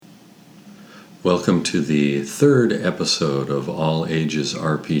Welcome to the third episode of All Ages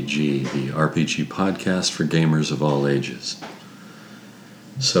RPG, the RPG podcast for gamers of all ages.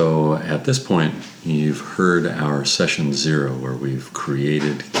 So at this point, you've heard our session 0 where we've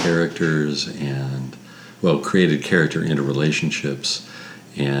created characters and, created character interrelationships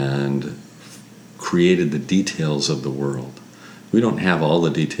and created the details of the world. We don't have all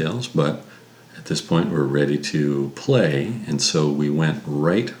the details, but at this point we're ready to play, and so we went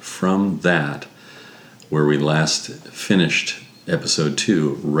right from that, where we last finished episode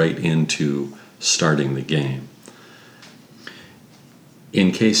 2, right into starting the game.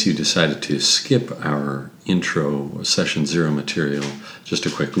 In case you decided to skip our intro session 0 material, just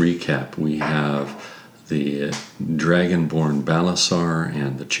a quick recap. We have the Dragonborn Balasar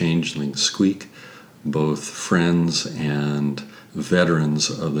and the Changeling Squeak, both friends and veterans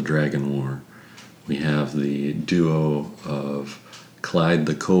of the Dragon War. We have the duo of Clyde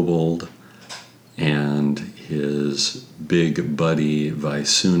the Kobold and his big buddy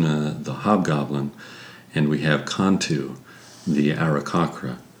Vaisuna the Hobgoblin, and we have Kantu the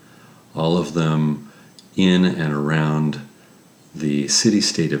Aarakocra, all of them in and around the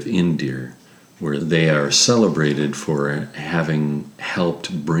city-state of Indir, where they are celebrated for having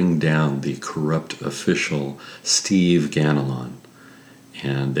helped bring down the corrupt official Steve Ganelon,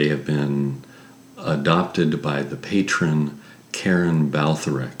 and they have been adopted by the patron Karen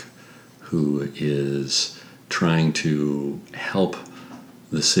Baltharek, who is trying to help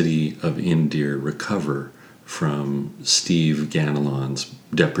the city of Indir recover from Steve Ganelon's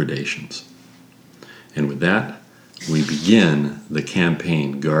depredations. And with that, we begin the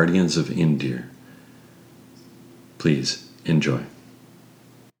campaign Guardians of Indir. Please enjoy.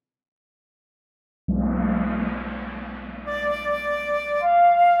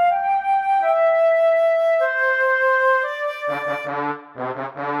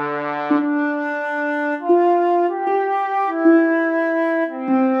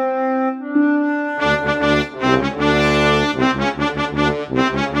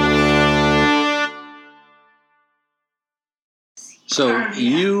 So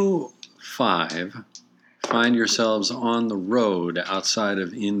you 5 find yourselves on the road outside of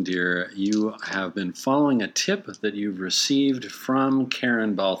Indir. You have been following a tip that you've received from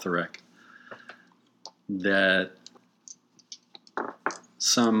Karen Baltharek that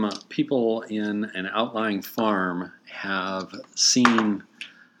some people in an outlying farm have seen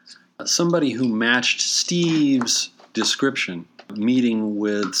somebody who matched Steve's description meeting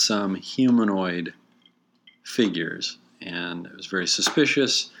with some humanoid figures. And it was very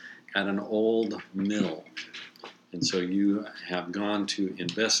suspicious at an old mill. And so you have gone to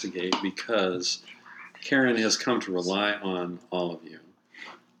investigate because Karen has come to rely on all of you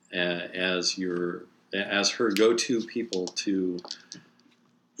as her go-to people to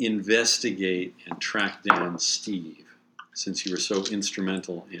investigate and track down Steve, since you were so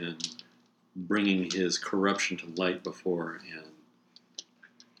instrumental in bringing his corruption to light before and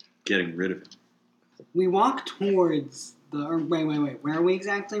getting rid of him. We walk towards the... Wait. Where are we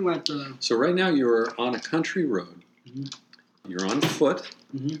exactly? We're at the... So right now you're on a country road. Mm-hmm. You're on foot,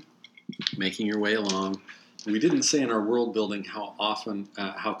 making your way along. We didn't say in our world building how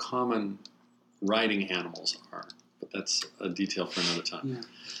common riding animals are, but that's a detail for another time. Yeah.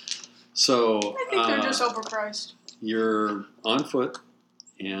 So I think they're just overpriced. You're on foot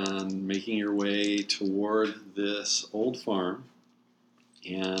and making your way toward this old farm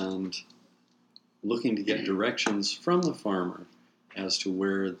and looking to get directions from the farmer as to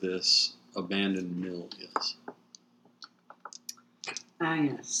where this abandoned mill is.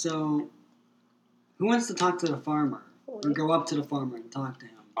 Yes. So, who wants to talk to the farmer? Or go up to the farmer and talk to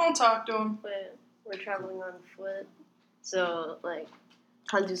him? I'll talk to him. But we're traveling on foot, so,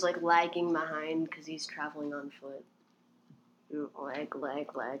 Kantu's, lagging behind because he's traveling on foot.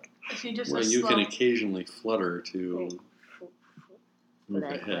 Lag. Is he just well, you can occasionally flutter to...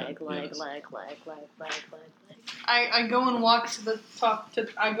 Lag. I go and walk to talk to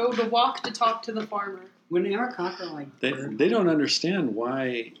the farmer. When Aarakocra they don't understand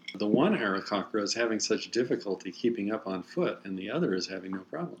why the one Aarakocra is having such difficulty keeping up on foot and the other is having no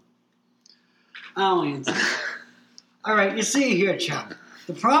problem. I'll answer. All right, you see here, chap.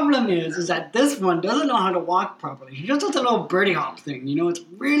 The problem is that this one doesn't know how to walk properly. She just does a little birdie hop thing. You know, it's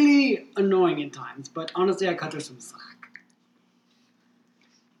really annoying at times, but honestly, I cut her some slack.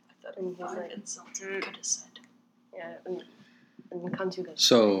 And he's insulted, could have said. Yeah, and Kantu goes.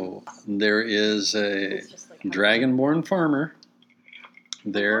 So there is a Dragonborn farmer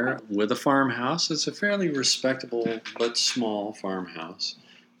there with a farmhouse. It's a fairly respectable but small farmhouse.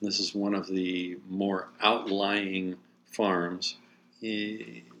 This is one of the more outlying farms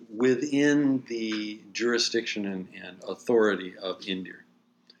within the jurisdiction and authority of Indir,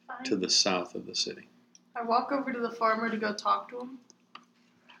 to the south of the city. I walk over to the farmer to go talk to him.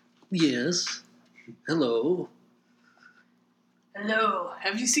 Yes. Hello. Hello,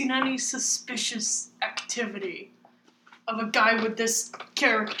 have you seen any suspicious activity of a guy with this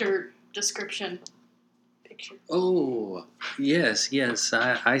character description picture? Oh, yes,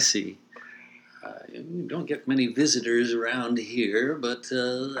 I see. You don't get many visitors around here, but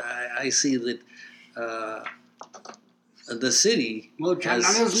I see that the city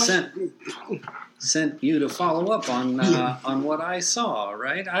has sent you to follow up on what I saw,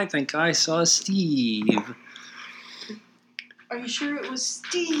 right? I think I saw Steve. Are you sure it was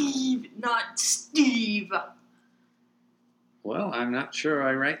Steve, not Steve? Well, I'm not sure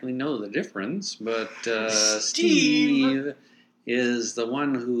I rightly know the difference, but Steve. Steve is the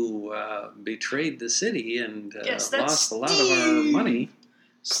one who betrayed the city and Yes, that's lost a lot of our money,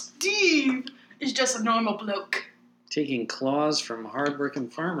 Steve is just a normal bloke. taking claws from hard-working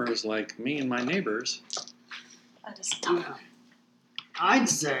farmers like me and my neighbors. That is tough. I'd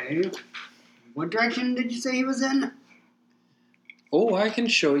say. What direction did you say he was in? Oh, I can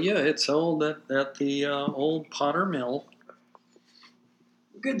show you. It's old at the old Potter Mill.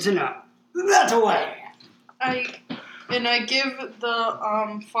 Good to know. That's away. I give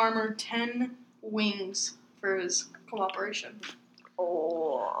the farmer 10 wings for his cooperation.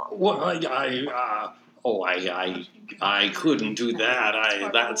 Oh. Well, I couldn't do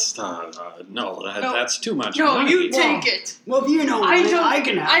that. That's too much No, money. you take it. Well, if you know I it, don't. I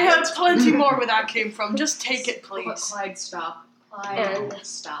can have I have it. plenty more where that came from. Just take it, please. Clyde, stop. And- Clyde,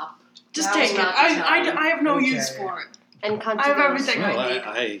 stop. Just That take was it. not the time. I have no Okay. use for it. And I have everything Well,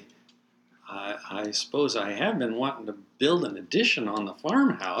 I need. I suppose I have been wanting to build an addition on the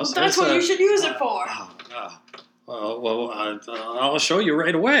farmhouse. Well, that's what you should use it for. I'll show you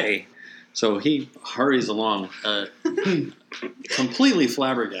right away. So he hurries along, completely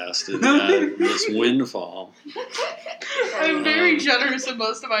flabbergasted at this windfall. I'm very generous in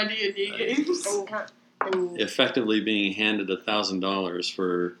most of my D&D games. And Effectively being handed $1,000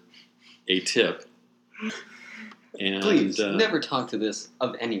 for a tip. And, Please, never talk to this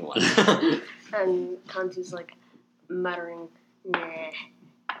of anyone. And Kantu's like muttering, "Nah,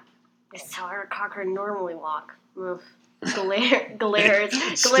 this is how our cocker normally walk."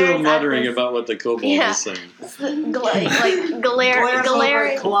 Glares still at muttering this- about what the kobold Yeah. is saying. Glares over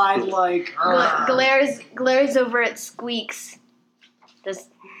at Clyde like... glares over at Squeaks. This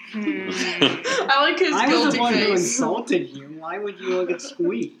I like his I was guilty the one who face. insulted you. Why would you look at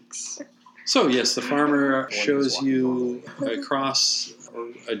Squeaks? So yes, the farmer shows you across, or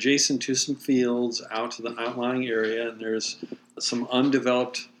adjacent to some fields, out to the outlying area, and there's some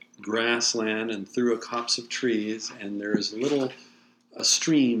undeveloped grassland and through a copse of trees, and there's a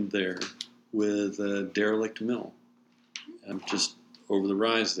stream there with a derelict mill, just over the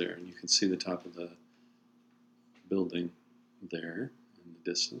rise there, and you can see the top of the building there in the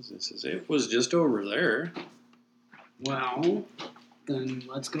distance. It says it was just over there. Well, then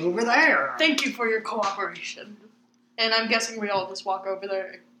let's go over there. Thank you for your cooperation. And I'm guessing we all just walk over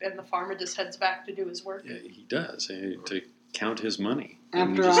there and the farmer just heads back to do his work. Yeah, he does to count his money. After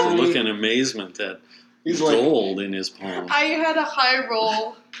and just I- to look in amazement at He's like- gold in his palm. I had a high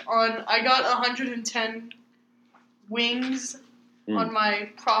roll on, I got 110 wings on my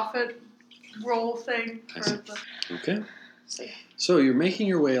profit roll thing. I For see. the, Okay. so, So you're making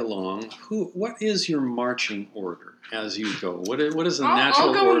your way along. What is your marching order as you go? What is the I'll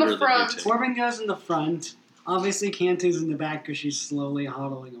natural go in the order that front. you take? Corbin goes in the front. Obviously, Cantu's in the back because she's slowly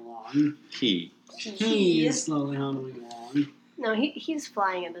huddling along. He. He is slowly huddling along. No, he's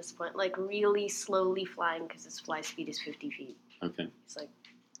flying at this point, like really slowly flying because his fly speed is 50 feet. Okay. It's like,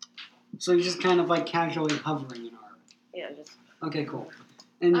 So he's just kind of like casually hovering in orbit. yeah, just Okay, cool.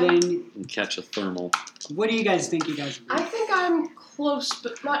 And then, And catch a thermal. what do you guys think you guys are I doing? think I'm close,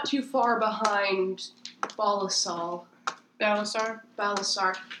 but not too far behind Balasar.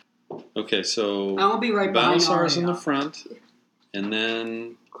 Balasar. Okay, so I'll be right behind Balasar's in the Arya. front, and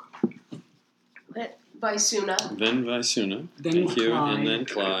then Vaisuna. Vaisuna. Then Thank you. Clyde. And then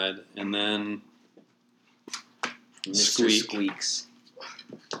Clyde. And then Mr. Squeak. Squeaks.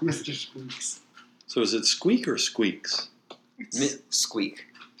 Mr. Squeaks. So is it Squeak or Squeaks? Squeak.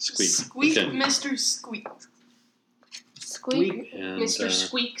 Squeak. Squeak, Okay. Mr. Squeak. squeak. And, Mr.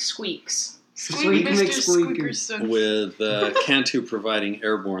 Squeak squeaks. Squeak Mr. McSqueaker. Squeakerson. with Cantu providing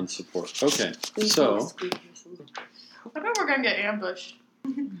airborne support. Okay, so I bet we're gonna get ambushed.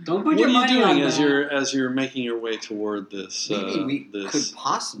 Don't put what your are you money doing on as that. you're making your way toward this? Maybe we this could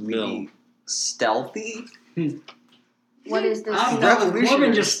possibly mill. be stealthy. What is this? I'm stealth? Corbin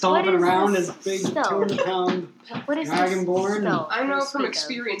revolutionary. just stomping What is around this his big stealth? 200-pound. What is Dragonborn? this stealth? I know you from speak of?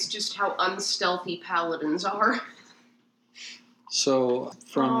 experience just how unstealthy paladins are. So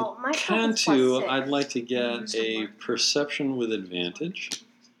from Well, my stealth is Cantu, +6. I'd like to get a perception with advantage.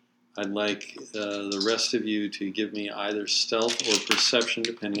 I'd like the rest of you to give me either stealth or perception,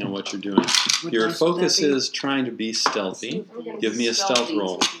 depending on what you're doing. What Your dice would focus that be? is trying to be stealthy. I'm gonna Give me a stealth stealthy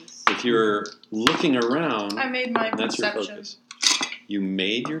roll. to these. If you're looking around, I made my that's your perception. focus. You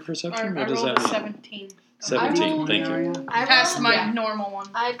made your perception? I What does rolled that a mean? 17. 17, thank you. Aria. I Past rolled- my yeah. normal one.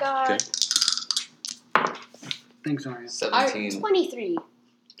 I got Okay. Thanks, Aria. 17. 23.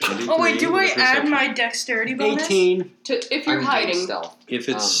 Oh wait, do I with add perception. my dexterity bonus? 18. If you're I'm doing hiding, stealth. If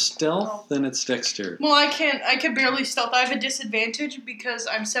it's stealth, Oh. then it's dexterity. Well, I can't. I can barely stealth. I have a disadvantage because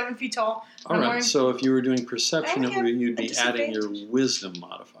I'm 7 feet tall. All I'm right, wearing- so if you were doing perception, I have you'd a be adding your disadvantage. wisdom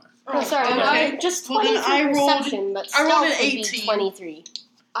modifier. Oh, sorry. okay. Just Well, 20 then for I rolled- perception, but I rolled stealth an would be 18. 23.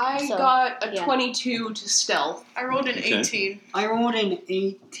 I So, got a yeah. 22 to stealth. I rolled an Okay. 18. I rolled an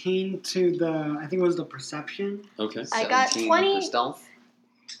 18 to the, I think it was the perception. Okay. I got 17 20. for stealth.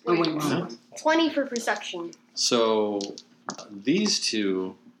 Oh, wait, No. wrong. 20 for perception. So these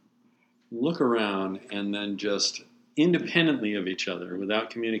two look around and then just independently of each other, without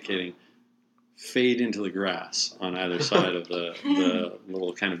communicating, fade into the grass on either side of the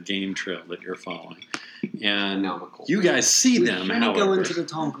little kind of game trail that you're following. And Economical. you guys see We them, shouldn't go however, into the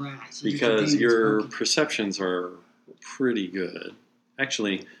tall grass. because It's your dangerous. perceptions are pretty good.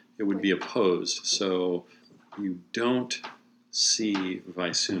 Actually, it would be opposed. So you don't see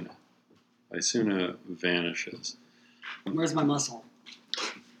Vaisuna. Vaisuna vanishes. Where's my muscle?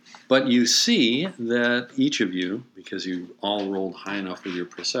 But you see that each of you, because you all rolled high enough with your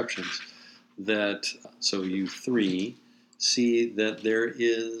perceptions, that, so you three see that there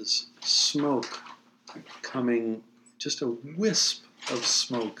is smoke coming, just a wisp of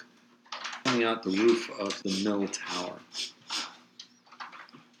smoke coming out the roof of the mill tower.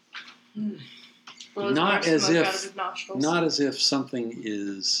 Blows Not more as smoke if- out of his nostrils. Not as if something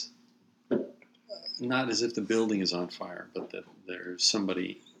is, not as if the building is on fire, but that there's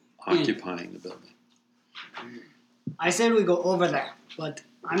somebody occupying the building. I said we go over there, but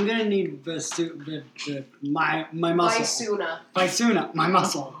I'm gonna need my muscle. Vaisuna. Vaisuna, my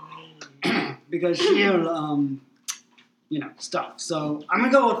muscle. Because she'll, stuff. So I'm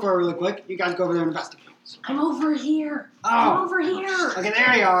gonna go for it really quick. You guys go over there and investigate. I'm over here. I'm Oh, over here. okay,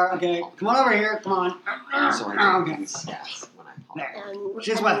 there you are. Okay, come on over here. Come on. So I Oh, get okay. these stats when I pop. There. And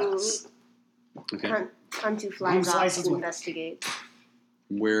She's with us. Okay. Cantu Home flies off slices to with- investigate.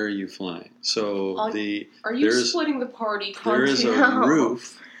 Where are you flying? So On- the Are you There's- splitting the party? there is a No.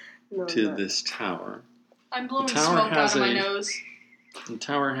 roof No, to but- this tower. I'm blowing The tower smoke out has of my a- nose. The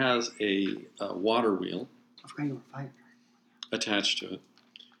tower has a water wheel I forgot you were fired. attached to it,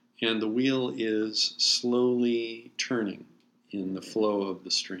 and the wheel is slowly turning in the flow of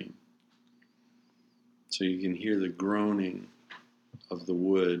the stream. So you can hear the groaning of the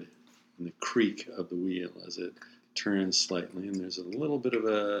wood and the creak of the wheel as it turns slightly, and there's a little bit of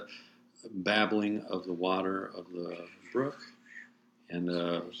a babbling of the water of the brook, and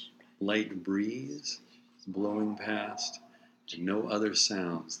a light breeze blowing past, and no other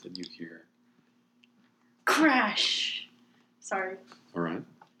sounds that you hear. Crash. Sorry. All right.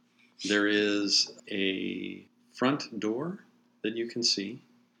 There is a front door that you can see,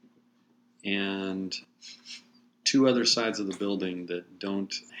 and two other sides of the building that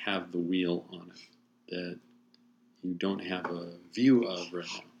don't have the wheel on it, that you don't have a view of right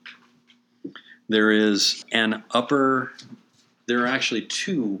now. There is an upper. There are actually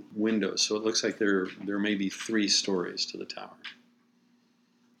two windows, so it looks like there may be 3 stories to the tower.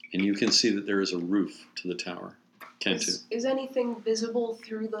 And you can see that there is a roof to the tower. Cantu. Is anything visible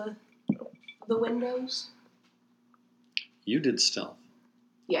through the windows? You did stealth.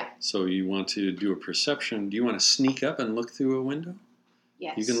 Yeah. So you want to do a perception. Do you want to sneak up and look through a window?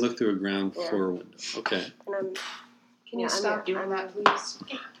 Yes. You can look through a ground Yeah. floor window. Okay. And Can Yeah, you I'm stop gonna- doing that, please?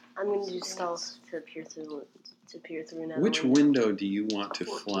 I'm going to do stealth to peer through another Which window do you want to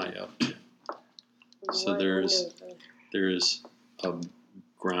 14. fly up to? So What there's- window is there? There's a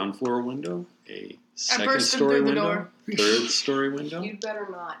ground floor window, a second bursted story through the window, door. third story window. You'd better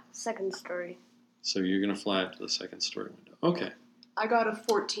not. Second story. So you're going to fly up to the second story window. Okay. I got a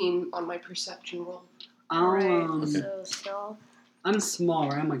 14 on my perception roll. Alright. Okay. So stealth. I'm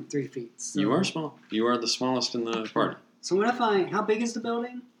smaller. I'm like 3 feet. So. You are small. You are the smallest in the party. So what if how big is the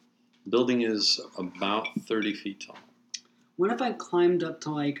building? The building is about 30 feet tall. What if I climbed up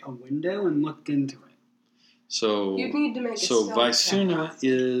to like a window and looked into it? So You need to make a so stealth check. Vaisuna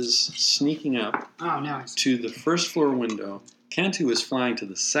is sneaking up Oh, now I see. to the first floor window. Cantu is flying to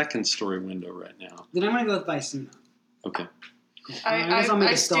the second story window right now. Then I'm gonna go with Vaisuna. Okay. I guess I'll make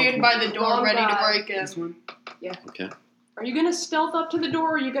I a stealth stand one. by the door Long ready to dive. break in. This one. Okay. Are you gonna stealth up to the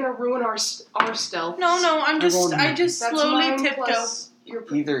door, or are you gonna ruin our stealth? No, I rolled I one. just That's slowly 9 tiptoe. plus your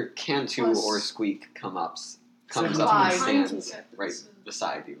Either Cantu Plus- or Squeak comes up and 5. stands right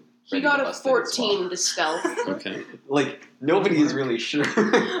beside you. He ready got to a bust in as 14 well. to stealth. Okay. Like, nobody is really sure.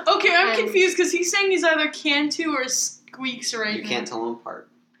 Okay, I'm And- confused because he's saying he's either Cantu or Squeaks right You now. can't tell them apart.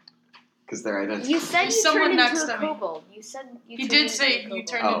 Because they're identical. You said you Someone turned next into a to me. kobold. You said you He turned did into say a you kobold.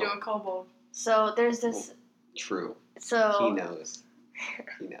 turned Oh. into a kobold. So there's this. True. So He knows.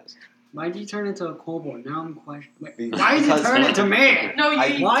 He knows. Why did you turn into a kobold? Now I'm questioning. Because- Why did you turn into me? No,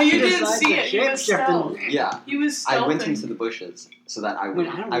 Why you you didn't decide see to it. He was shapeshift stealth. into me? Yeah. He was I stealthing. went into the bushes so that I Wait,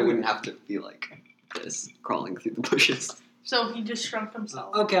 wouldn't, I don't I know. wouldn't have to be like this, crawling through the bushes. So he just shrunk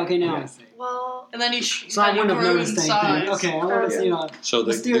himself. Okay, now I see. well, And then he So I then he wouldn't have grew in noticed size. anything. Okay, I want to see. So the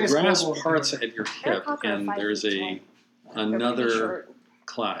Mysterious grass kobold. parts at your hip, Alpaca are and 5 there's feet a tall. They're pretty another short.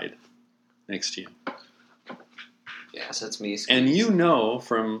 Clyde next to you. Yeah, so it's me. And you know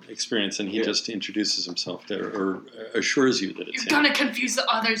from experience, and he Yeah. just introduces himself there, or assures you that it's You're him. gonna confuse the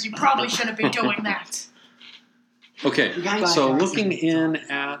others. You probably shouldn't be doing that. Okay, You guys so are looking awesome. in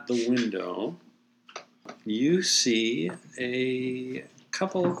at the window, you see a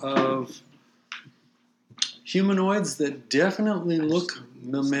couple of humanoids that definitely look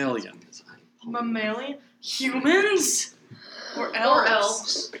mammalian. Mammalian? Humans? Or elves? Or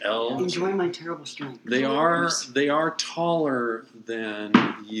elves. Elves. Enjoy my terrible strength. They are taller than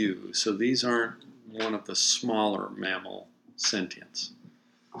you, so these aren't one of the smaller mammal sentients.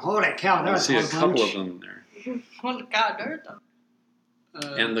 Holy cow, I that's see a a couple of bunch. them there. Oh god, they're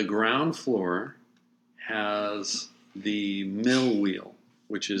And the ground floor has the mill wheel,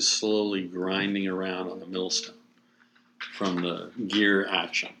 which is slowly grinding around on the millstone from the gear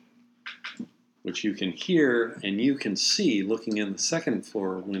action, which you can hear and you can see looking in the second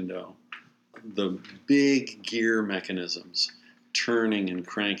floor window, the big gear mechanisms turning and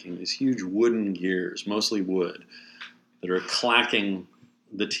cranking, these huge wooden gears, mostly wood, that are clacking,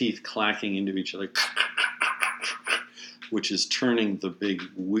 the teeth clacking into each other, which is turning the big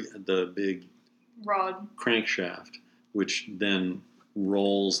rod. crankshaft, which then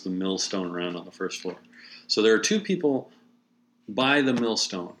rolls the millstone around on the first floor. So there are two people by the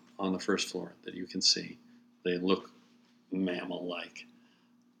millstone on the first floor that you can see. They look mammal-like.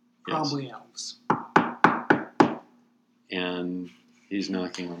 Yes. Probably elves. And he's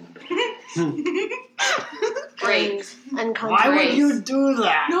knocking on the door. Great. And Why would you do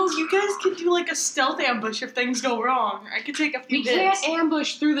that? No, you guys can do like a stealth ambush if things go wrong. I could take a few We can't hits.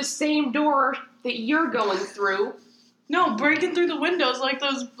 ambush through the same door that you're going through. No, breaking through the windows like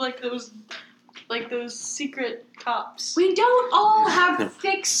those secret cops. We don't all have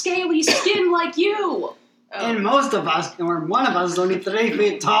thick, scaly skin like you. And most of us, or one of us, is only 3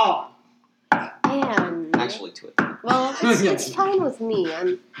 feet tall. And Actually, to it. well, it's fine with me.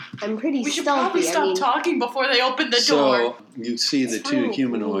 I'm pretty We should stealthy. probably I stop mean, talking before they open the door. So you see the It's two fine.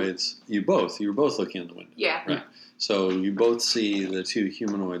 humanoids. You were both looking in the window. Yeah. Right. So you both see the two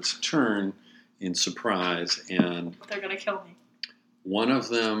humanoids turn in surprise, and They're gonna kill me. one of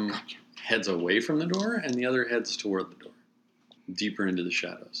them heads away from the door, and the other heads toward the door, deeper into the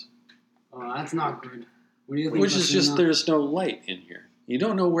shadows. Oh, that's not good. What do you think? Which is just Basuna? there's no light in here. You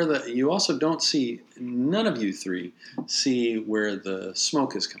don't know where you also don't see, none of you three see where the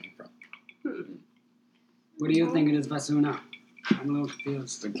smoke is coming from. What do you think it is, Basuna? I'm a little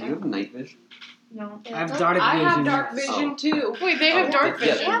confused. Do you have night vision? No. I have dark vision. I have dark vision too. Wait, they have dark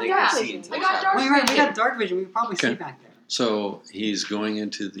Yeah, vision. then they Yeah. can see into I the got shadows. dark Wait, right, we vision. got dark vision. We can probably see Okay. back there. So he's going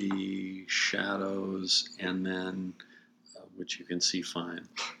into the shadows, and then, which you can see fine.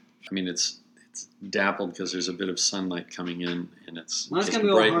 I mean, it's dappled because there's a bit of sunlight coming in, and it's Well, that's just gonna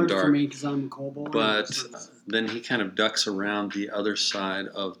be a bright little and hard dark. for me because I'm a kobold. But then he kind of ducks around the other side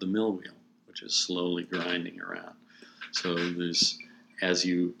of the mill wheel, which is slowly grinding around. So there's,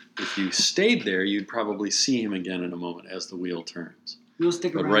 if you stayed there, you'd probably see him again in a moment as the wheel turns. You'll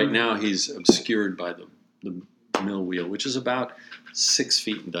stick But around. right now he's obscured by the mill wheel, which is about 6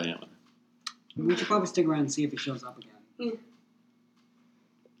 feet in diameter. We should probably stick around and see if he shows up again.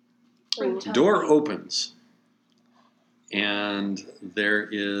 Door opens, and there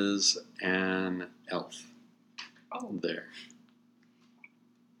is an elf there.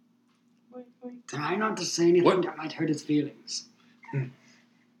 Wait. Try not to say anything What? that might hurt his feelings.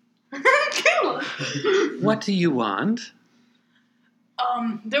 Kill him. What do you want?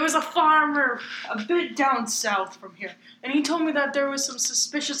 there was a farmer a bit down south from here, and he told me that there was some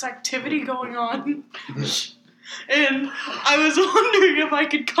suspicious activity going on. And I was wondering if I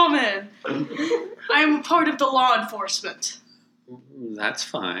could come in. I am a part of the law enforcement. That's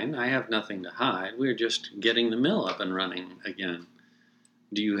fine. I have nothing to hide. We're just getting the mill up and running again.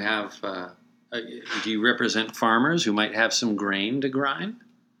 Do you have? Do you represent farmers who might have some grain to grind?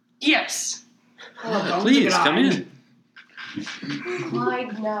 Yes. Please come in.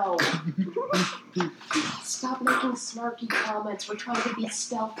 Clyde, no. Stop making snarky comments. We're trying to be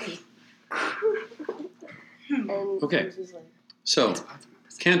stealthy. And Okay. Lucy's like, So,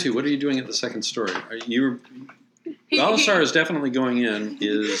 Cantu, what are you doing at the second story? Are you? He- Balasar is definitely going in.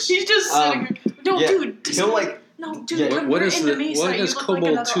 Is He's just sitting. No, yeah, dude. he'll like. No, dude. Yeah, come what right is into the- me, what so you is look Kobold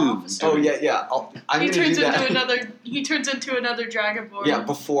like another 2 officer. Oh yeah. I'm He gonna turns do that. into another. He turns into another dragonborn. Yeah,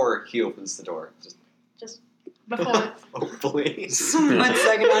 before he opens the door. Just Before. hopefully. 1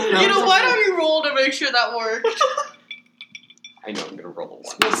 second. You know, why don't you roll to make sure that worked? I know I'm gonna roll a 1.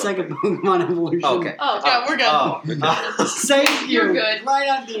 Split second Pokemon evolution. Okay. Oh, yeah, we're good. Save you. You're good. Right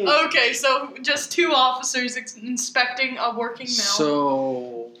on the end. Okay, so just 2 officers inspecting a working mill.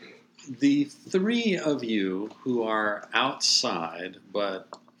 So, the 3 of you who are outside but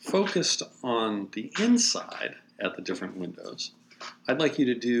focused on the inside at the different windows, I'd like you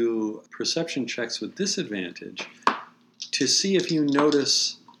to do perception checks with disadvantage to see if you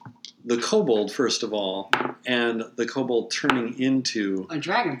notice the kobold, first of all, and the kobold turning into A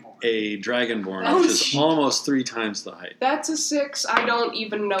Dragonborn. a dragonborn, Oh, which is shit. almost 3 times the height. That's a 6. I don't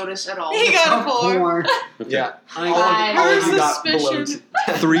even notice at all. He got a 4. Okay. Yeah. I All of you got Suspicion.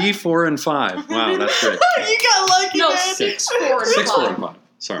 below 3, 4, and 5. Wow, that's great. You got lucky, No, man. 6, 4, and 6, 4, and 5. 5.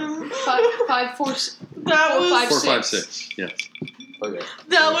 Sorry. 5, 4, 6. That was 5, 4, 5, 6. 6. Yes. Okay.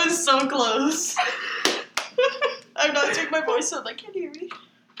 that was so close. I'm not taking my voice so they can't hear me.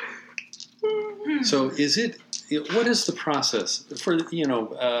 So what is the process for,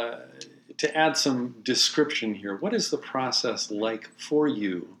 to add some description here, what is the process like for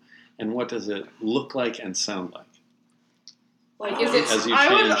you and what does it look like and sound like? Like, is As it... you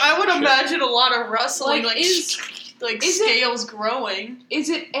I would change imagine a lot of rustling, Like, like is it- scales growing. Is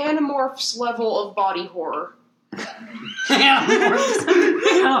it Animorph's level of body horror?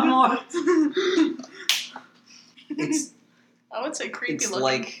 It's I would say creepy it's looking.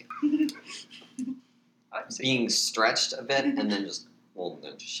 like I'd say being stretched a bit and then just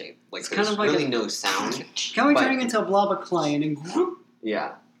molded into shape. Like It's there's kind of like really a- no sound. Can we But- turn into a blob of clay and then whoop?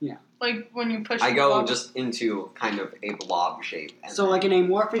 Yeah. like when you push. I the go blob. just into kind of a blob shape. And So then- like an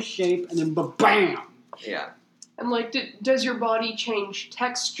amorphous shape and then bam! Yeah. And, like, does your body change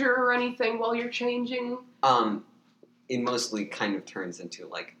texture or anything while you're changing? It mostly kind of turns into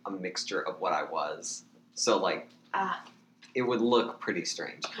like a mixture of what I was. So like Ah. it would look pretty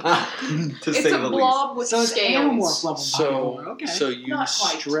strange. to It's say a the blob with So it's animorph scales. level power. Okay. So you Not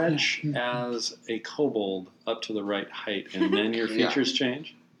quite. stretch as a kobold up to the right height and then your Yeah. features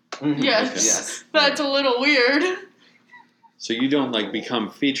change? Mhm. Yes. Okay. Yes. That's a little weird. So you don't like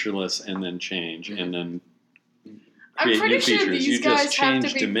become featureless and then change and then create I'm pretty new sure features. these You guys just have to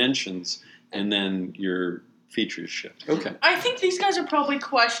change be. dimensions and then your features shift. Okay. I think these guys are probably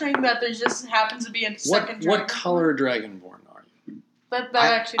questioning that there just happens to be a second What dragon. color dragonborn are you? That I,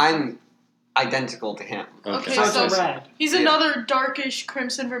 actually. I'm identical to him. Okay, So it's so a red. He's Yeah. another darkish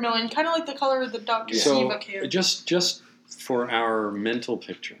crimson vermilion, kind of like the color of the Dr. Yeah. So Siva cube. just for our mental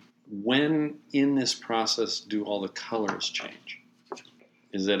picture, when in this process do all the colors change?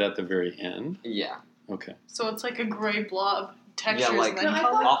 Is that at the very end? Yeah. Okay. So it's like a gray blob textures like- and then No, I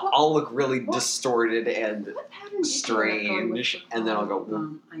color. thought- I'll look really What? distorted and What pattern did you end up going with strange, for and then I'll color?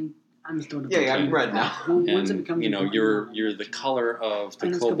 go. I'm still Yeah, I'm red now. Once it And becomes you know you're the color of the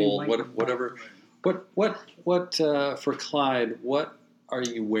And it's gonna be kobold, white. whatever. What for Clyde? What are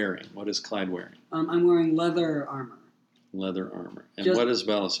you wearing? What is Clyde wearing? I'm wearing leather armor. Leather armor. And Just- what is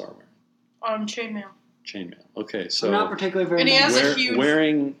Balasar wearing? Chainmail. Chainmail. Okay, I'm not so particularly very. And he has nice. a huge-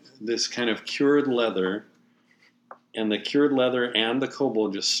 wearing this kind of cured leather, and the cured leather and the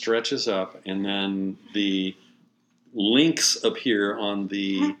kobold just stretches up, and then the links appear on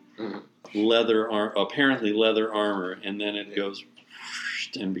the Mhm. apparently leather armor, and then it goes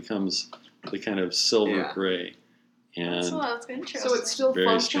and becomes the kind of silver Yeah. gray. And So that's interesting. So it still Very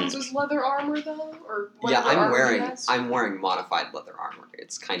functions strange. as leather armor, though? Or Yeah, whatever armor he I'm has? wearing modified leather armor.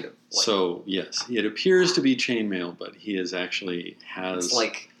 It's kind of like, so yes, it appears to be chainmail, but he is actually has it's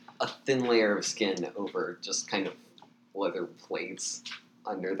like a thin layer of skin over just kind of leather plates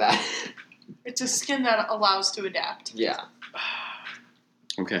under that. It's a skin that allows to adapt. Yeah.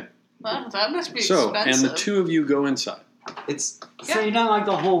 okay. That must be So expensive. and the two of you go inside. It's So you're not like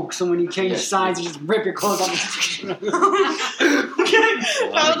the Hulk, so when you change Yes. size, you just rip your clothes off. Okay,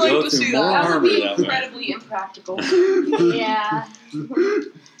 Well, I would go like to through see more that. That would be armor that way. incredibly impractical. Yeah.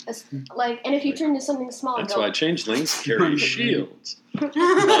 And if you turn to something small, That's go. why changelings carry shields. That's what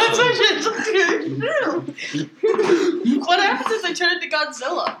What happens if they turn into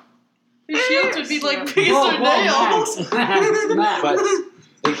Godzilla? His shields would be like big as their nails. Max. but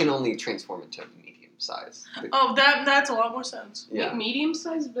they can only transform into medium size. Oh, that's a lot more sense. Yeah, Medium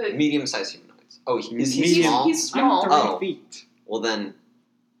size, but medium sized humanoids. Oh, is he Medium- small? he's I'm small. 3 Oh. feet. Well then,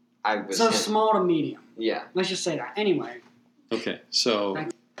 I was. So him. small to medium. Yeah. Let's just say that. Anyway. Okay, so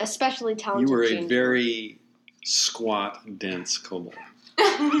Especially talented. you were a changeling. very squat, dense kobold.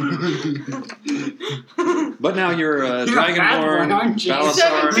 But now you're a You're a fat dragonborn, one, aren't you? Balasar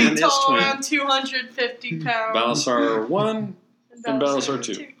 7 and feet his tall, twin. around 250 pounds. Balasar 1 and Balasar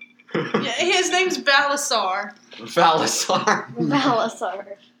 2. Yeah, his name's Balasar. Valasar. Balasar.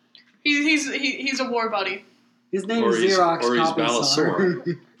 He's a war buddy. His name Or is he's- Xerox or he's Commissar.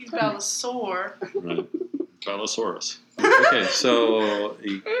 He's Balasor. Right. Balasaurus. Okay, so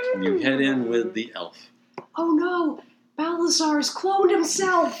you head in with the elf. Oh no! Balasar's cloned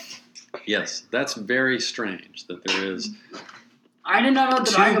himself! Yes, that's very strange that there is. I did not know the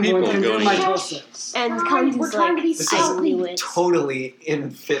Two Dragon people Boy can do going- mitosis. And We're Kanzi's trying to like, be This I is knew it. totally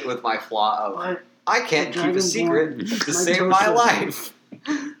in fit with my flaw of I can't keep a secret to Dragonborn save my mitosis. life.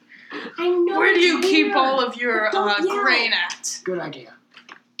 I know. Where do you it's keep weird. all of your Don't yell. grain at? Good idea.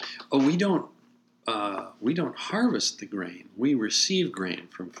 Oh, we don't harvest the grain. We receive grain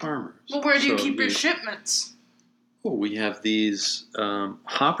from farmers. Well, where do you So keep your shipments? Oh, we have these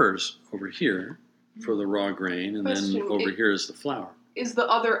hoppers over here for the raw grain, and Question, then over here is the flour. Is the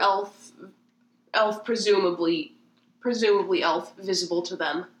other elf presumably elf visible to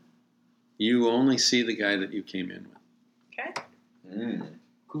them? You only see the guy that you came in with. Okay.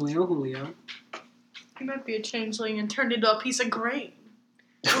 Julio. He might be a changeling and turned into a piece of grain.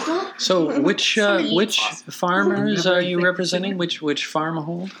 So, which farmers Never are you think- representing? Which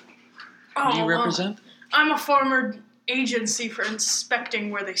farmhold do you well, represent? I'm a farmer agency for inspecting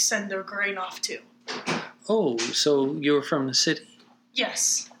where they send their grain off to. Oh, so you're from the city?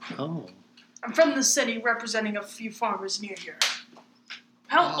 Yes. Oh, I'm from the city representing a few farmers near here.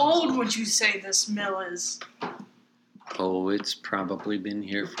 How old would you say this mill is? oh, it's probably been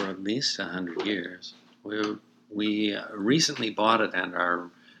here for at least 100 years. We recently bought it and are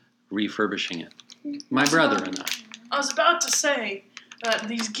refurbishing it. My brother and I. I was about to say that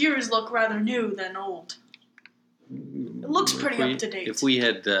these gears look rather new than old. It looks pretty up to date. If we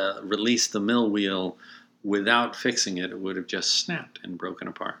had released the mill wheel without fixing it, it would have just snapped and broken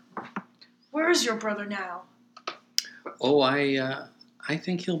apart. Where is your brother now? Oh, I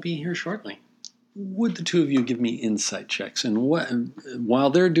think he'll be here shortly. Would the two of you give me insight checks? And while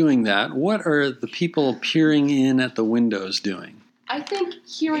they're doing that, what are the people peering in at the windows doing? I think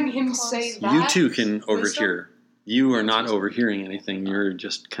hearing him say that. You two can Wisdom? overhear. You are not overhearing anything. You're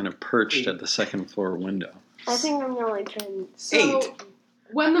just kind of perched at the second floor window. I think I'm gonna turn. So, 8.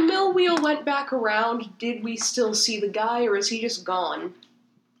 when the mill wheel went back around, did we still see the guy, or is he just gone?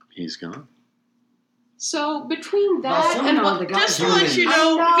 He's gone. So between Well, that and somehow what? the guy- Just to let you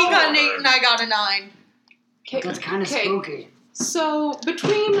know, I know. he got an 8 and I got a 9. That's kind of Okay. spooky. So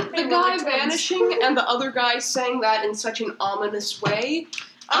between the Hey, guy well, it vanishing and the other guy saying that in such an ominous way,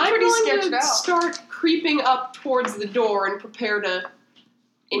 I'm pretty going sketched to out. start creeping up towards the door and prepare to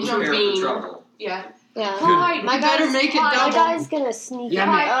intervene. Yeah. Yeah. Hide. My You better guy's, make it my double. guy's gonna sneak Yeah,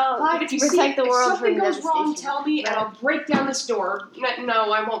 out man. Hide. If you to protect see the world if something from goes wrong, devastation. tell me, and I'll break down this door.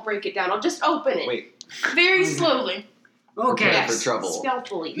 No, I won't break it down. I'll just open it. Wait, Very slowly. Okay. Yeah, Yes, for trouble.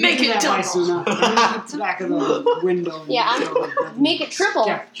 stealthily. Make Do it that, double. Vaisuna. I'm gonna keep the back of the window. Yeah, Make it triple.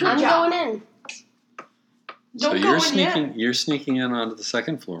 Yeah, I'm job. going in. So Don't you're go in yet. sneaking. You're sneaking in onto the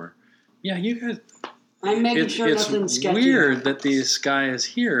second floor. Yeah, you guys. I'm making It's, sure it's nothing's sketchy. weird that this guy is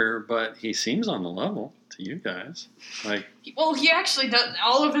here, but he seems on the level to you guys. Like, Well, he actually does.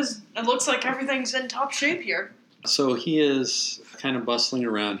 All of his. It looks like everything's in top shape here. so he is kind of bustling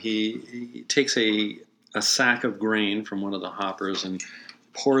around. He takes a sack of grain from one of the hoppers and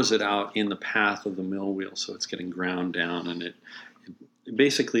pours it out in the path of the mill wheel, so it's getting ground down, and it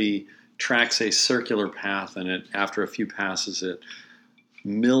basically tracks a circular path, and it after a few passes it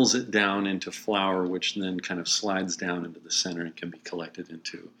mills it down into flour, which then kind of slides down into the center and can be collected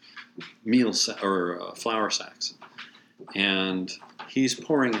into flour sacks. And he's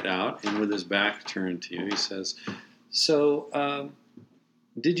pouring it out, and with his back turned to you, he says, "So,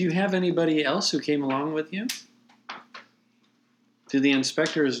 did you have anybody else who came along with you? Do the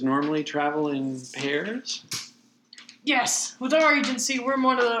inspectors normally travel in pairs?" Yes, with our agency, we're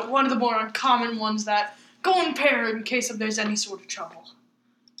one of the more uncommon ones that go in pair in case if there's any sort of trouble.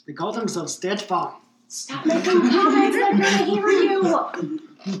 They call themselves Stitch Farm. Stop making comments, they're gonna hear you!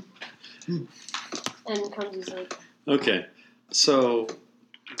 And Kunzi's like, Okay, so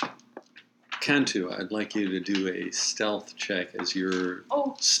Cantu, I'd like you to do a stealth check as you're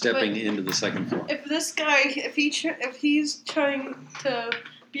Oh, stepping but into the second floor. if this guy, if he's trying to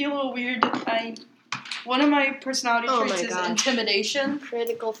be a little weird, one of my personality Oh traits my is gosh. intimidation.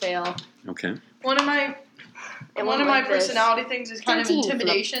 critical fail. Okay. One of my It One went of my like this. personality things is kind of 13.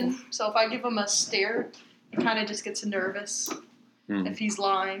 intimidation. So if I give him a stare, he kind of just gets nervous Hmm. if he's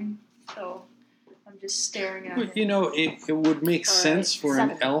lying. So I'm just staring at Well, him. you know, it would make All sense right, for an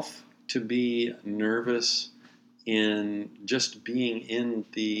 7. elf to be nervous in just being in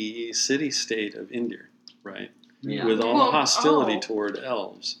the city-state of Indir, right? Yeah. With all Well, the hostility oh. toward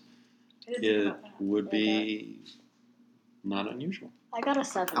elves, I didn't think it about that. would be not unusual. I got a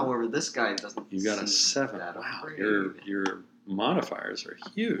 7. However, this guy doesn't. You got a seem 7. that Wow, afraid. your modifiers are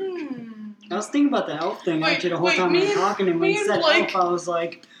huge. I was thinking about the elf thing Wait, actually the whole wait, time me we were and- talking, and when me he and said Blake- elf, I was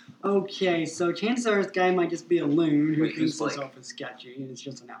like, okay, so chances are this guy might just be a loon who Wait, thinks who's Blake? himself is sketchy, and it's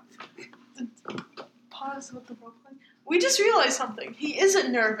just an elf. Pause with the role play. We just realized something. He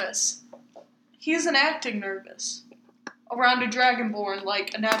isn't nervous. He isn't acting nervous around a dragonborn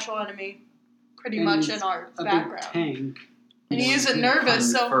like a natural enemy, pretty And much he's in our A big background. tank. And he isn't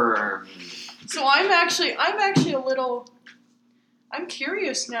nervous, so Confirmed. I'm actually a little. I'm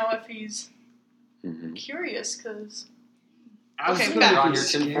curious now if he's Mhm. curious because Absolutely back. Put on your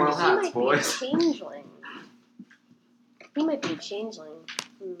scared. tinfoil He hats, might boys. be a changeling. He might be a changeling.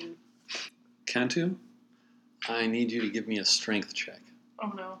 Cantu, I need you to give me a strength check. oh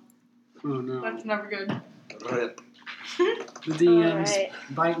no, Oh no. that's never good. Rip. The DM's Alright.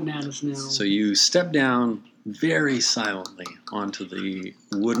 biting at us now. So you step down very silently onto the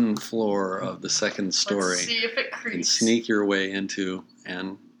wooden floor of the second story Let's see if it and creeps. sneak your way into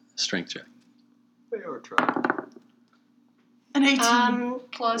and strength check. Fair try. An 18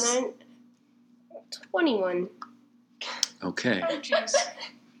 plus. 21. Okay. Oh jeez.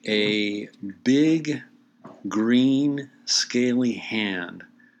 A big green scaly hand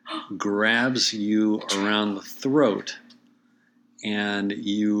grabs you around the throat and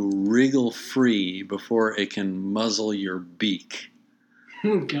you wriggle free before it can muzzle your beak.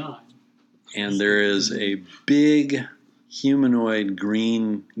 Oh god. And there is a big humanoid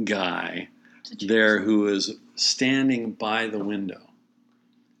green guy there who is standing by the window.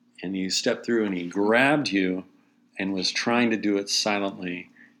 And you step through and he grabbed you and was trying to do it silently.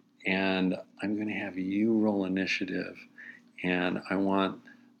 And I'm going to have you roll initiative. And I want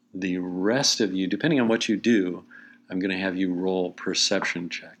the rest of you, depending on what you do, I'm going to have you roll perception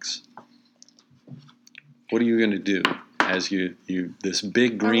checks. What are you going to do as this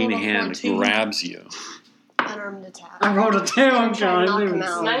big green rolled a hand 14. grabs you? Unarmed attack. I rolled a 2, I'm trying John. to knock I him didn't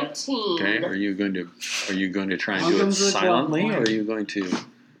out. see it. 19. Okay, are you going to try and do Welcome it to the club, silently, boy. or are you going to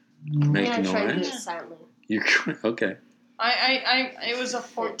I'm make gonna try and do it noise? silently. You're okay. It was a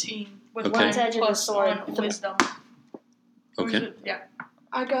 14 with Okay. one Edge of the plus sword. on wisdom. Okay. Yeah.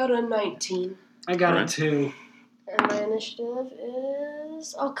 I got a 19. I got Alright. a 2. And my initiative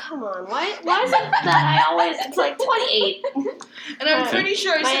is... Oh, come on. Why is it that I always... It's like 28. And I'm Okay. pretty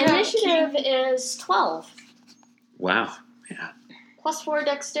sure I My said have initiative is 12. Wow. Yeah. Plus 4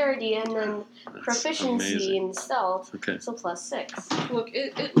 dexterity and then That's proficiency amazing. in stealth. Okay. So plus 6. Look,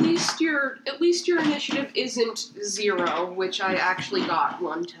 at least your initiative isn't 0, which I actually got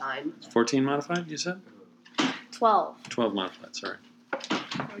one time. 14 modified, you said? 12. 12 modified, sorry.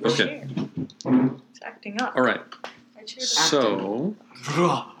 King. Okay. It's acting up. All right. I cheered it. So,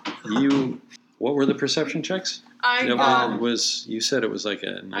 what were the perception checks? I That got, you said it was like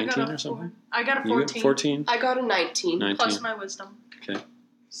a I 19 got or a something? 4. I got a You got 14. 14? I got a 19. 19. Plus my wisdom.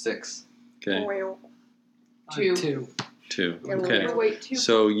 6. Okay. Well, 2. 2. 2. And Okay. Or wait, 2.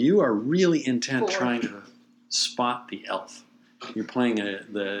 So you are really intent 4. trying to spot the elf. You're playing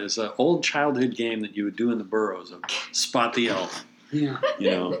there's an old childhood game that you would do in the burrows of spot the elf. Yeah.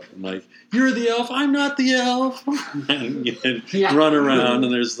 You know, like, you're the elf, I'm not the elf. And you Yeah. run around,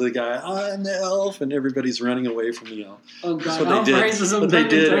 and there's the guy, I'm the elf, and everybody's running away from the elf. Oh That's god. what they did. Racism What they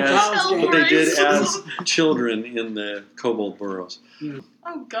turned into did a as- Cow's game. What they did as Racism. children in the kobold burrows.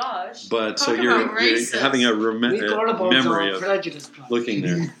 Oh gosh. But so Talk you're about racist. having a We quotables memory are of prejudiced. looking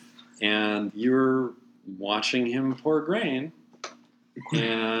there. And you're watching him pour grain.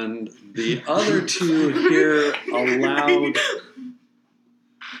 And the other two hear a loud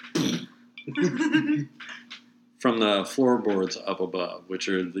from the floorboards up above, which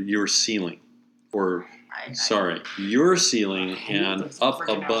are your ceiling. or sorry, your ceiling, and up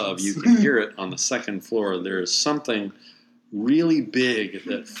above, you can hear it on the second floor. There is something really big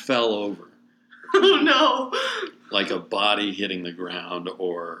that fell over. Oh no! Like a body hitting the ground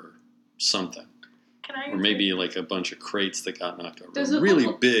or something. Or maybe like a bunch of crates that got knocked over. Does it Really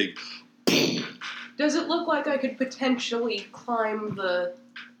look- big. Does it look like I could potentially climb the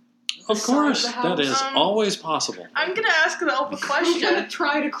Of side course, of the that house? is always possible. I'm gonna ask the elf a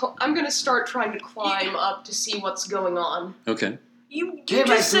I'm gonna start trying to climb up to see what's going on. Okay. You Okay,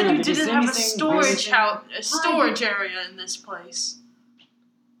 just said Raccoon, you did you didn't see have a anything storage amazing? house, a storage area in this place.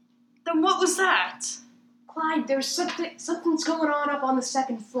 Then what was that? Clyde, there's something's going on the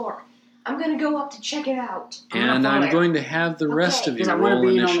second floor. I'm gonna go up to check it out. And I'm going to have the rest of you Because I want to roll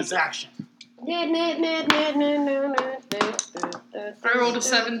be in on this initiative. action. I rolled a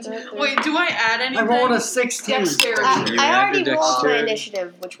 17. Wait, do I add anything? I rolled a 16. Dexterity. You I had your already rolled my dexterity.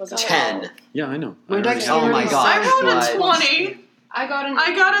 initiative, which was a 10. Yeah, I know. My I already- dexterity Oh my was God. I rolled a what? 20. I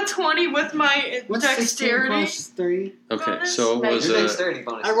I got a 20 with my What's 16 dexterity. plus 3? Okay, bonus? so it was Your a... dexterity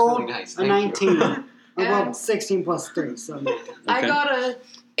bonus I is rolled really nice. a Thank 19. You. I Yeah. rolled 16 plus 3, so 19. I Okay. got a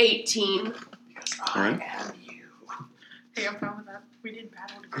 18. Because All right. I am you. Hey, I'm fine with that. We did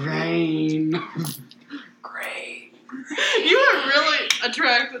battle together. Grain. Great. You were really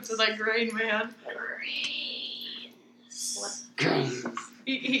attracted to that grain, man. Grain.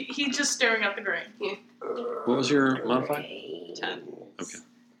 He's just staring at the grain. What was your modifier? 10. Okay.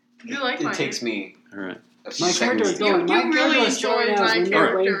 You like It mine. takes me All right. a few My character seconds is to going. get My You character really is showing enjoyed us my when they're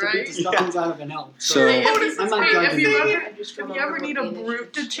character, waiting to right? beat the stuffings out of an elf. So- Hey, I'm not if judging you you. ever, I just if you remembered ever what need the a initiative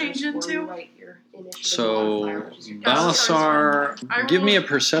brute to scores change were. into, You write your initiative So, modifier, which is your Balasar, I give me a rolled-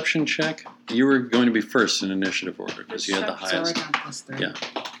 perception check. You were going to be first in initiative order because you had the Perception. So I highest. got plus 3.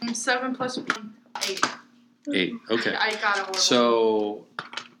 Yeah. 7 plus 1, 8. 8. Okay. I got a horrible. So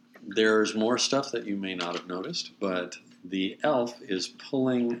there's more stuff that you may not have noticed, but the elf is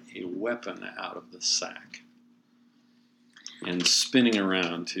pulling a weapon out of the sack and spinning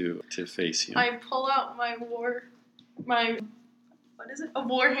around to face you. I pull out my what is it? A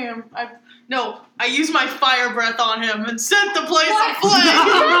warhammer. I use my fire breath on him and set the place aflame.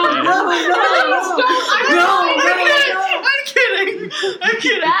 I'm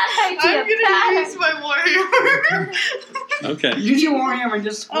kidding. Bad idea. I'm gonna use my warhammer. Okay. Use your warhammer and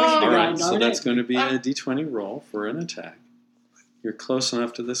just squish the All guy, right. So darn that's it. going to be a d20 roll for an attack. You're close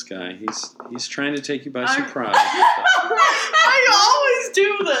enough to this guy. He's trying to take you by surprise. I always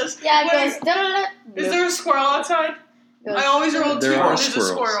do this. Yeah, it When- goes. Da-da-da. Is there a squirrel outside? Goes I always roll 2 There when are there's a squirrels.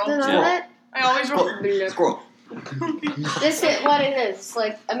 squirrel. da-da-da. I always roll. Squirrel. This is what it is. It's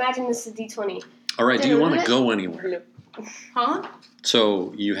like, imagine this is a D20. All right. Do you want to go anywhere? Huh?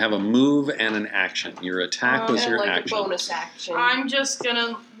 So you have a move and an action. Your attack was and your like action. a bonus action. I'm just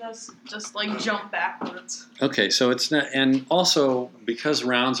gonna just like jump backwards. Okay, so it's not, and also because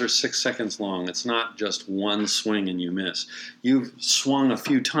rounds are 6 seconds long, it's not just one swing and you miss. You've swung a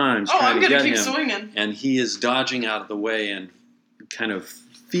few times Oh, trying I'm to gonna get keep him, swinging. and he is dodging out of the way and kind of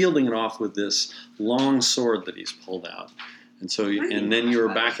fielding it off with this long sword that he's pulled out. And so, and then you're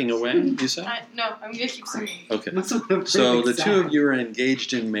backing away. You said? No, I'm gonna keep swinging. Okay. That's a So the perfect two of sack. you are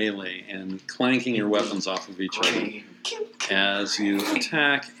engaged in melee and clanking your weapons off of each other as you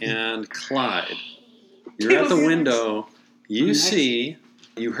attack. And Clyde, you're at the window. You see,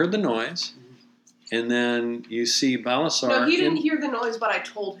 you heard the noise, and then you see Balasar. No, he didn't hear the noise, but I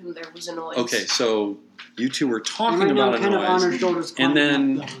told him there was a noise. Okay, so you two were And talking right now, about a kind of on noise. her shoulders, and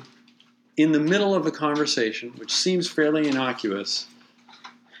climbing then- up the- In the middle of a conversation, which seems fairly innocuous,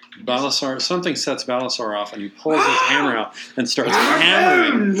 Balasar, something sets Balasar off, and he pulls his hammer out and starts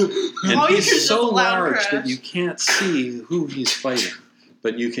hammering. And All you hear he's is so a loud large crash. that you can't see who he's fighting,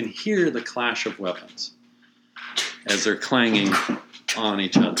 but you can hear the clash of weapons as they're clanging on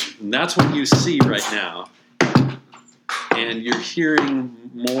each other. And that's what you see right now. And you're hearing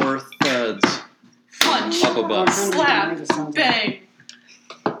more thuds Punch, up above. slap, bang.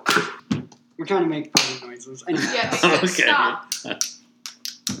 We're trying to make funny noises. Anyway. Yeah, Okay. stop.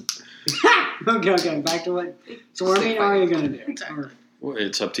 okay, back to what. So what are you going to do? Exactly. Or Well,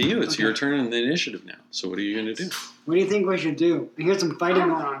 it's up to you. It's Okay. your turn in the initiative now. So what are you going to do? what do you think we should do? I hear some fighting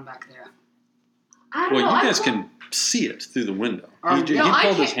going on back there. I don't Well, know. you guys can see it through the window. He No, I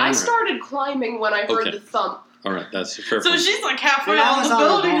pulled his can't. hammer I out. started climbing when I heard Okay. the thump. All right, that's a fair So point. she's like halfway And I out was the on her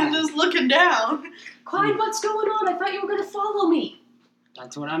building back. and just looking down. Clyde, what's going on? I thought you were going to follow me.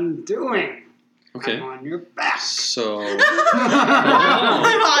 That's what I'm doing. Okay. I'm on your back. So, I'm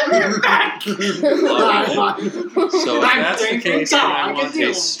on your back. so if that's the I'm case, then I thinking want too.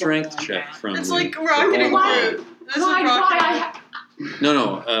 a strength check from It's you. like rocketing Roll. Clyde, Groot. This is Clyde, why? rocketing.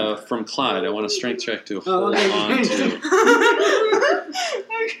 No, from Clyde. I want a strength check to hold okay. on to.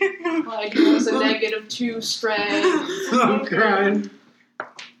 Like it was a -2 strength. Oh, God.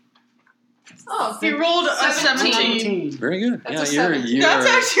 Oh, He rolled a 17. 19. Very good. That's a Yeah, 17. That's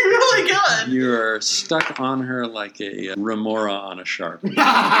actually really good. you are stuck on her like a remora on a sharp.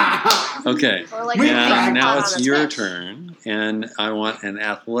 Okay. Or like We a cracked And now on it's a your fish. turn, and I want an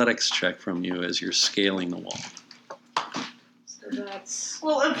athletics check from you as you're scaling the wall. So that's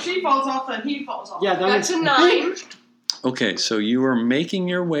Well, if she falls off, then he falls off. Yeah, that's a 9. Okay, so you are making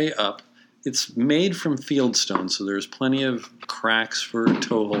your way up. It's made from fieldstone, so there's plenty of cracks for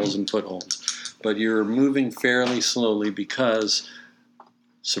toe holes and footholds. But you're moving fairly slowly because,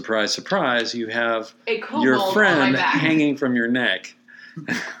 surprise, surprise, you have A kobold your on my friend back. hanging from your neck.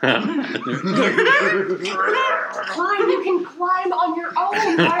 Climb, you can climb on your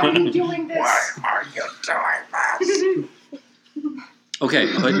own. Why are you doing this?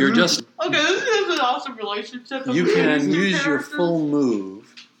 Okay, but you're just, Okay, this is an awesome relationship. you between can these two use your characters. full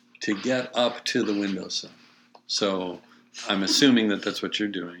move to get up to the windowsill. So I'm assuming that that's what you're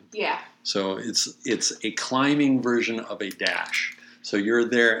doing. Yeah. So it's a climbing version of a dash. So you're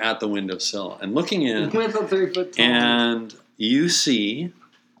there at the windowsill and looking in, With a 3 foot tall. and you see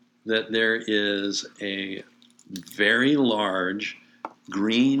that there is a very large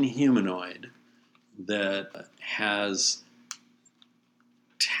green humanoid that has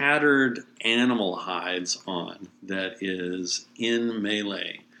tattered animal hides on that is in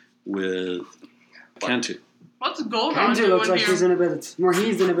melee with Kentu. What's Goldon Kanju looks doing like here? he's in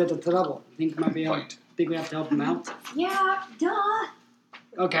a bit of trouble. Think we have to help him out. Yeah, duh.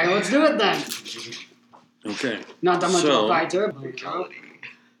 Okay, let's do it then. Okay. Not that much So- of a fighter.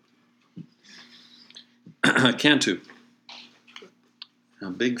 Cantu. A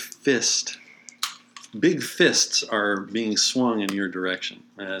big fists are being swung in your direction.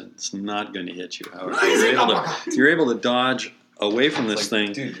 It's not going to hit you. However, you're able to dodge away from this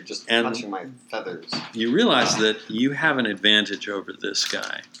thing. Dude, you're just and- punching my feathers. You realize that you have an advantage over this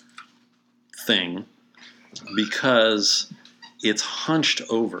guy thing because it's hunched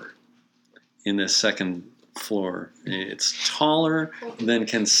over in this second floor. It's taller than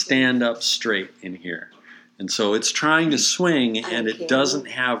can stand up straight in here. And so it's trying to swing and it doesn't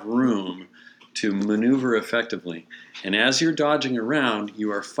have room to maneuver effectively. And as you're dodging around,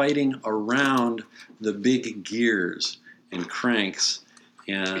 you are fighting around the big gears and cranks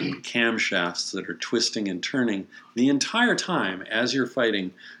and camshafts that are twisting and turning the entire time as you're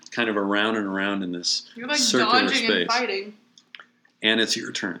fighting kind of around and around in this You're like circular dodging space. and fighting. And it's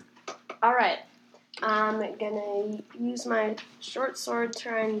your turn. All right. I'm gonna use my short sword to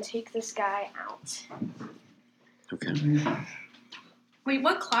try and take this guy out. Okay. Wait,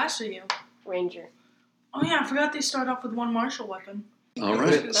 what class are you? Ranger. Oh yeah, I forgot they start off with one martial weapon. All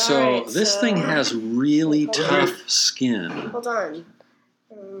right. All So right, this so- thing has really Hold tough skin. Hold on.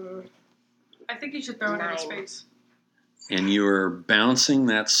 I think you should throw it in his 9. face. And you're bouncing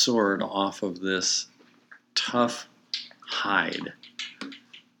that sword off of this tough hide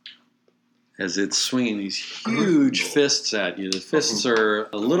as it's swinging these huge fists at you. The fists are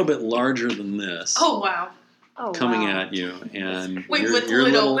a little bit larger than this, Oh wow. Oh, coming wow. at you, and Wait, your, with the your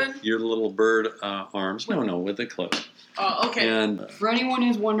lid little open? your little bird arms. No, with it closed. Oh, okay. And For anyone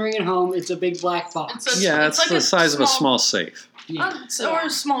who's wondering at home, it's a big black box. It's a- yeah, it's it's like the size of a small safe, Yeah. or a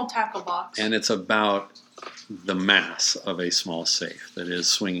small tackle box. and it's about the mass of a small safe that is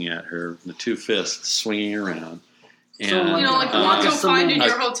swinging at her. The two fists swinging around, and So, you know, like the Uh, ones you'll find in a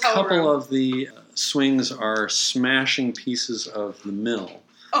your a hotel couple room. of the swings are smashing pieces of the mill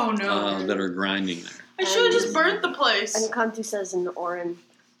Oh no. that are grinding there. I should have just burnt the place. And Kantu says in Orin,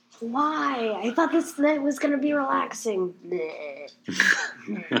 "Why? I thought this night was gonna be relaxing." Bleh.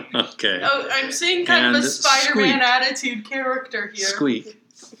 Okay. Oh, I'm seeing kind of And a Spider-Man squeak. attitude character here. Squeak.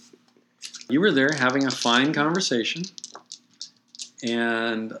 You were there having a fine conversation,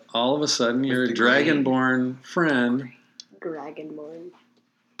 and all of a sudden your With the grain. dragonborn friend Dragonborn.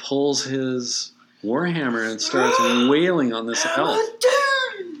 pulls his warhammer and starts wailing on this elf.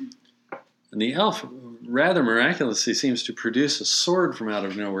 And the elf, rather miraculously, seems to produce a sword from out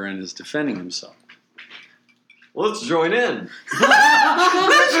of nowhere and is defending himself. Let's join in.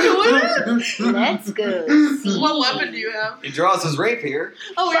 Let's go. See. What weapon do you have? He draws his rapier,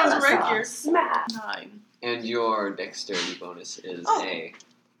 Oh, he has a Buzzsaw. rapier. Smack. 9. and your dexterity bonus is Oh. a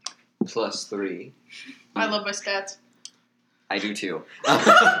 +3. I love my stats. I do too.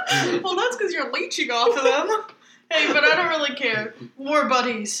 Well, that's because you're leeching off of them. Hey, but I don't really care. War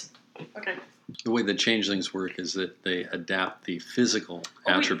buddies. Okay. The way the changelings work is that they adapt the physical Oh,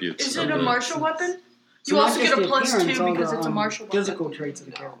 wait, attributes. Is of it a the- martial weapon? You not also just get a the +2 appearance, all because the, it's a martial weapon. Physical traits of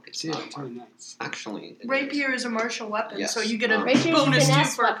the No, character. it's See, not it's really nice. Actually, it Rapier is a martial weapon, Yes. so you get a Rapier's a bonus 2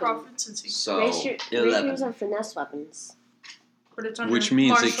 finesse for weapon. proficiency. So Rapiers 11. are finesse weapons. But it's under Which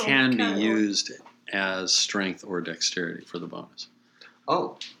means it martial can be category. used as strength or dexterity for the bonus.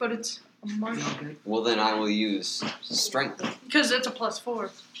 Oh, But it's a martial. well then I will use strength. Because it's a +4.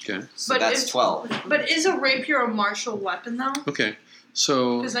 Okay. So But that's it's- 12. But is a rapier a martial weapon, though? Okay.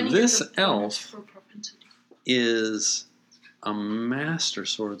 So Because then you this get the bonus elf for proficiency. is a master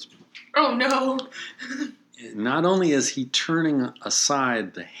swordsman. Oh, no. Not only is he turning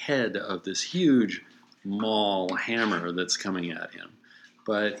aside the head of this huge maul hammer that's coming at him,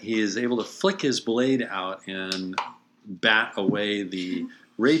 but he is able to flick his blade out and bat away the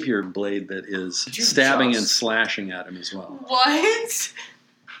rapier blade that is Did you stabbing and just- slashing at him as well. What?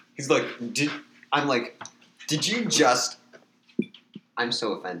 He's like, did you just? I'm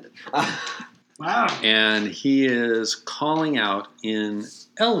so offended. Wow. And he is calling out in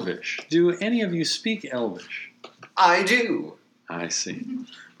Elvish. Do any of you speak Elvish? I do. I see.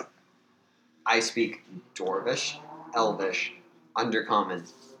 I speak Dwarvish, Elvish, Undercommon,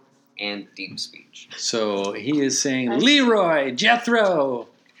 and Deep Speech. So he is saying, Leroy, Jethro.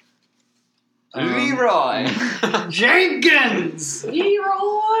 Leroy. Jenkins!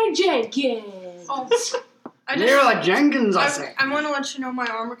 Leroy Jenkins. Oh, I Leroy Jenkins, I say. I want to let you know my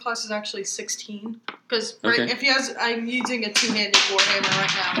armor class is actually 16. Because Okay. if he has, I'm using a two-handed warhammer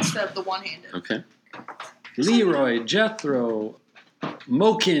right now instead of the one-handed. Okay. Leroy, Jethro,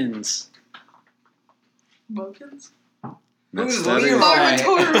 Mokins. Bokens? That's Who's that is- Leroy?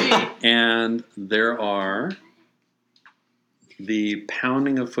 Laboratory! And there are the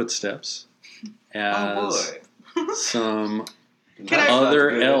pounding of footsteps Oh as boy. some Can I-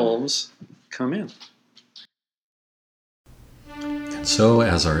 other That's good. elves come in. And so,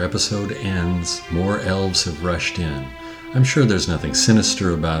 as our episode ends, more elves have rushed in. I'm sure there's nothing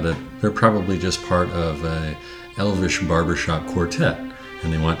sinister about it. They're probably just part of a elvish barbershop quartet,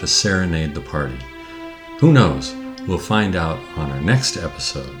 and they want to serenade the party. Who knows? We'll find out on our next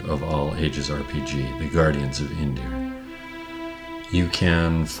episode of All Ages RPG, The Guardians of Indir. You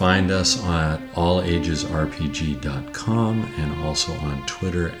can find us at allagesrpg.com and also on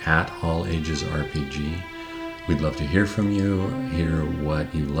Twitter at allagesrpg. We'd love to hear from you, hear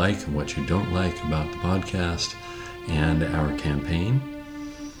what you like and what you don't like about the podcast and our campaign.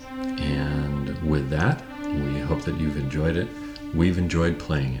 And with that, we hope that you've enjoyed it. We've enjoyed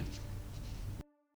playing it.